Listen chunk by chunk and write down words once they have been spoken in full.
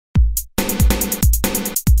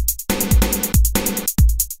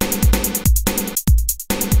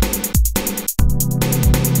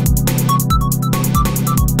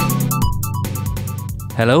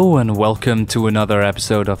Hello and welcome to another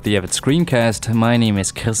episode of the Avid Screencast. My name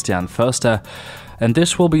is Christian Förster, and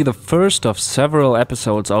this will be the first of several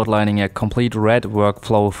episodes outlining a complete Red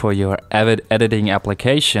workflow for your Avid editing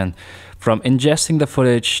application, from ingesting the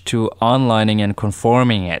footage to onlining and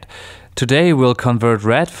conforming it. Today we'll convert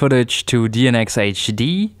Red footage to DNx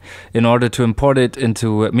HD in order to import it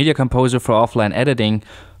into Media Composer for offline editing.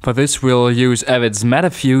 For this we'll use Avid's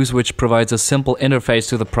Metafuze, which provides a simple interface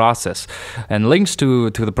to the process. And links to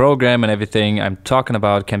the program and everything I'm talking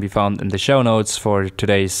about can be found in the show notes for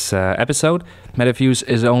today's episode. Metafuze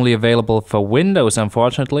is only available for Windows,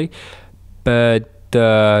 unfortunately, but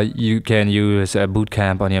you can use a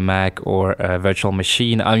bootcamp on your Mac or a virtual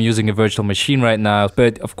machine. I'm using a virtual machine right now,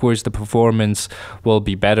 but of course the performance will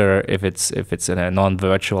be better if it's in a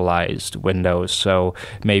non-virtualized Windows, so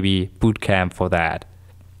maybe bootcamp for that.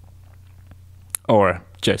 Or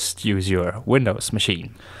just use your Windows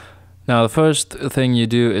machine. Now the first thing you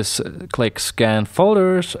do is click Scan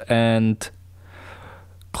Folders and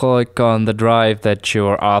click on the drive that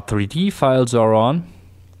your R3D files are on.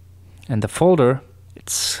 And the folder,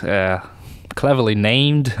 it's cleverly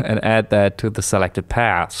named, and add that to the selected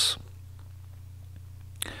paths.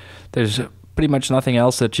 There's pretty much nothing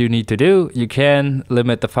else that you need to do. You can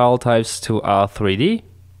limit the file types to R3D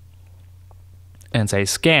and say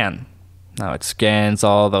Scan. Now it scans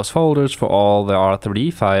all those folders for all the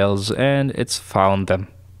R3D files and it's found them.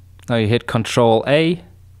 Now you hit Ctrl A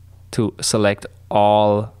to select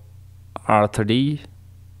all R3D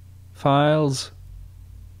files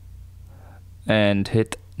and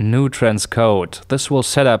hit New Transcode. This will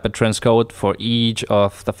set up a transcode for each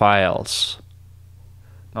of the files.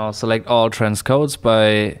 Now select all transcodes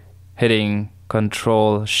by hitting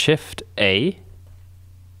Ctrl Shift A.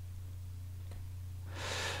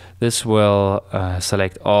 This will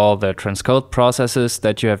select all the transcode processes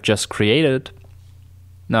that you have just created.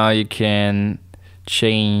 Now you can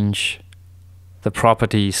change the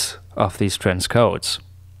properties of these transcodes.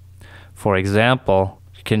 For example,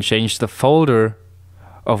 you can change the folder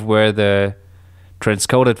of where the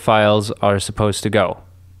transcoded files are supposed to go.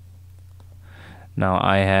 Now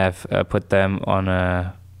I have put them on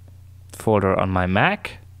a folder on my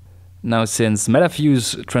Mac. Now, since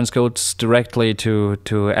Metafuze transcodes directly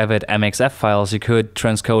to Avid MXF files, you could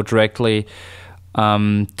transcode directly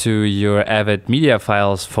to your Avid Media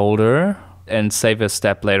Files folder and save a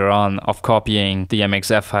step later on of copying the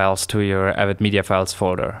MXF files to your Avid Media Files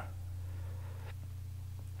folder.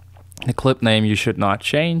 The clip name you should not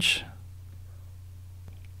change.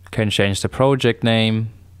 You can change the project name.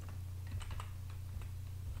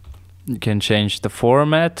 You can change the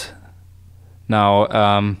format.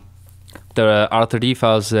 Now, the R3D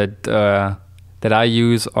files that I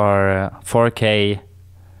use are 4K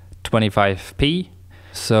 25p,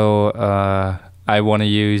 so I want to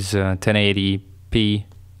use 1080p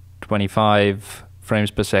 25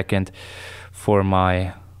 frames per second for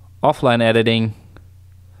my offline editing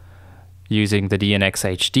using the DNx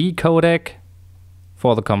HD codec.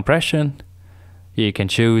 For the compression, you can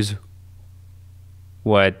choose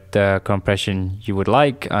what compression you would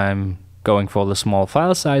like. I'm going for the small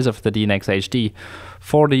file size of the DNx HD,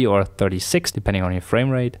 40 or 36 depending on your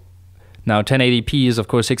frame rate. Now 1080p is of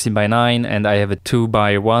course 16:9, and I have a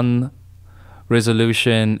 2:1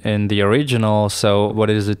 resolution in the original. So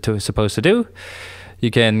what is it supposed to do?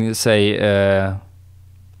 You can say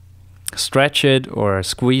stretch it or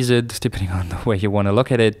squeeze it depending on the way you want to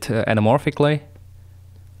look at it anamorphically.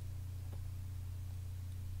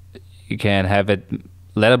 You can have it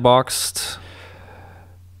letterboxed,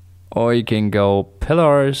 or you can go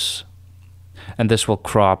pillars, and this will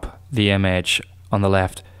crop the image on the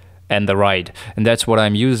left and the right. And that's what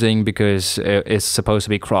I'm using because it's supposed to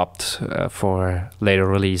be cropped for later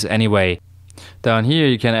release anyway. Down here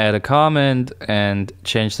you can add a comment and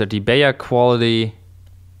change the debayer quality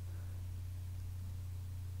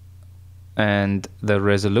and the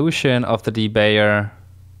resolution of the debayer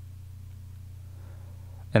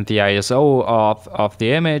and the ISO of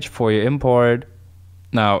the image for your import.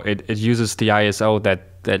 Now it uses the ISO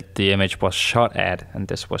that the image was shot at, and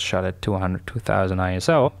this was shot at 2000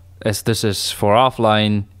 ISO. As this is for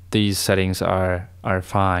offline, these settings are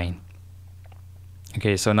fine.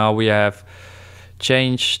 Okay, so now we have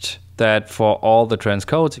changed that for all the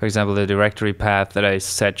transcodes. For example, the directory path that I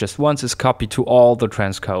set just once is copied to all the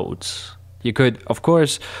transcodes. You could, of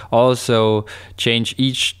course, also change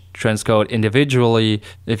each transcode individually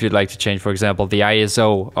if you'd like to change, for example, the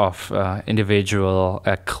ISO of individual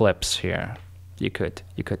clips here. You could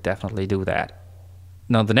definitely do that.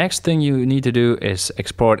 Now the next thing you need to do is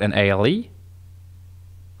export an ALE.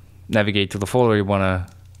 Navigate to the folder you want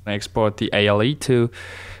to export the ALE to,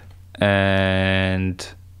 and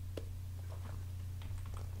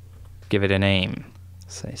give it a name.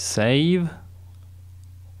 Say save,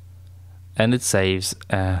 and it saves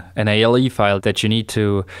an ALE file that you need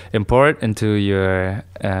to import into your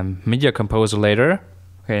media composer later.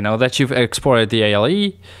 Okay, now that you've exported the ALE,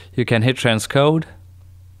 you can hit transcode.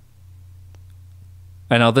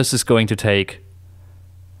 And now this is going to take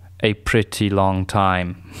a pretty long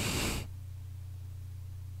time.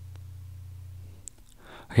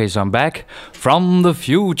 Okay, so I'm back from the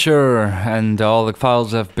future, and all the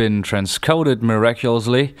files have been transcoded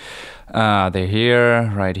miraculously. They're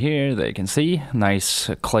here, right here, they can see.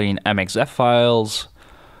 Nice, clean MXF files.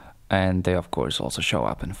 And they, of course, also show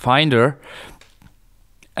up in Finder.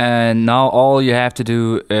 And now all you have to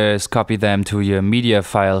do is copy them to your media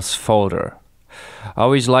files folder. I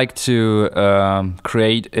always like to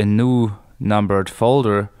create a new numbered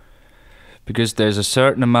folder, because there's a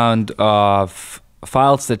certain amount of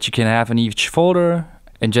files that you can have in each folder,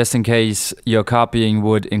 and just in case your copying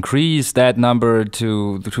would increase that number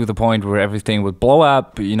to the point where everything would blow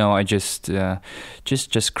up, you know, I just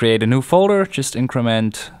create a new folder, just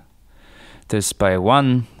increment this by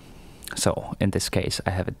 1. So in this case I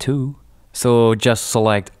have a 2. So just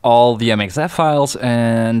select all the MXF files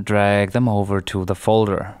and drag them over to the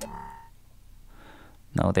folder.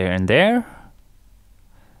 Now they're in there.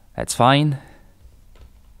 That's fine.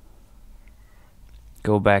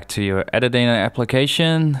 Go back to your editing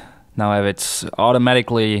application. Now Avid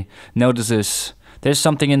automatically notices there's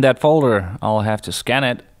something in that folder. I'll have to scan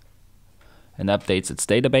it, and updates its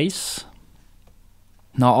database.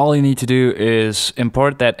 Now all you need to do is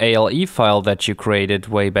import that ALE file that you created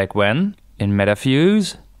way back when in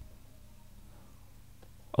Metafuze.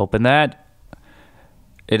 Open that.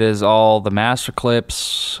 It is all the master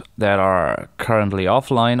clips that are currently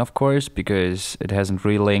offline, of course, because it hasn't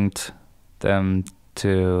relinked them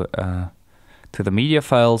to the media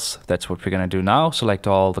files. That's what we're gonna do now. Select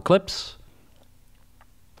all the clips.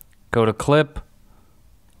 Go to clip,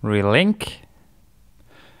 relink.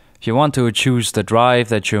 If you want to, choose the drive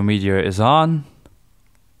that your media is on.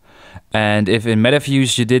 And if in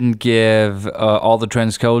Metafuze you didn't give all the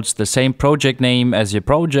transcodes the same project name as your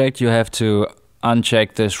project, you have to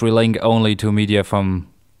uncheck this relink only to media from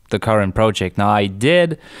the current project. Now I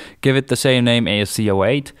did give it the same name,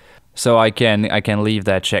 ASC08, so I can leave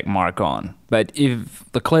that check mark on. But if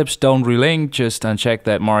the clips don't relink, just uncheck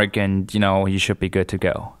that mark and, you know, you should be good to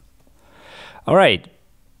go. All right.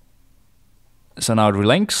 So now it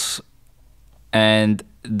relinks, and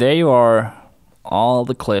there you are. All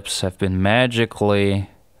the clips have been magically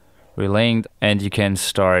relinked, and you can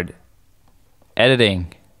start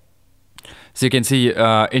editing. So you can see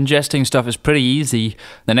ingesting stuff is pretty easy.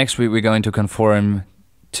 The next week we're going to conform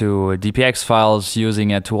to DPX files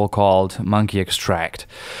using a tool called Monkey Extract.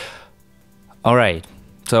 Alright,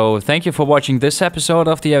 so thank you for watching this episode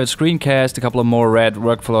of the Avid Screencast. A couple of more Red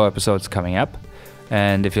workflow episodes coming up.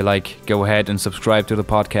 And if you like, go ahead and subscribe to the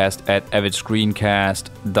podcast at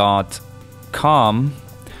avidscreencast.com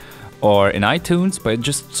or in iTunes by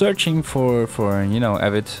just searching for you know,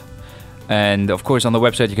 Avid. And of course on the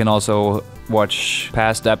website you can also watch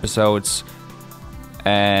past episodes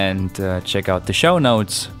and check out the show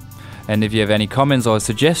notes. And if you have any comments or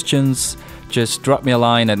suggestions, just drop me a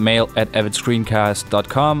line at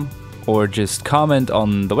mail@avidscreencast.com or just comment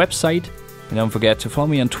on the website. And don't forget to follow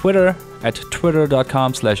me on Twitter at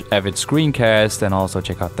twitter.com/avidscreencast, and also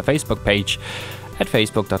check out the Facebook page at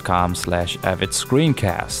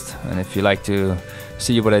facebook.com/avidscreencast. And if you like to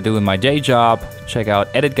see what I do in my day job, check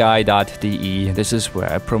out editguy.de. This is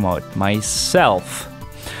where I promote myself.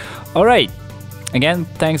 Alright, again,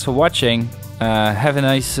 thanks for watching. Have a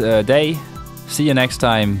nice day. See you next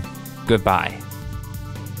time. Goodbye.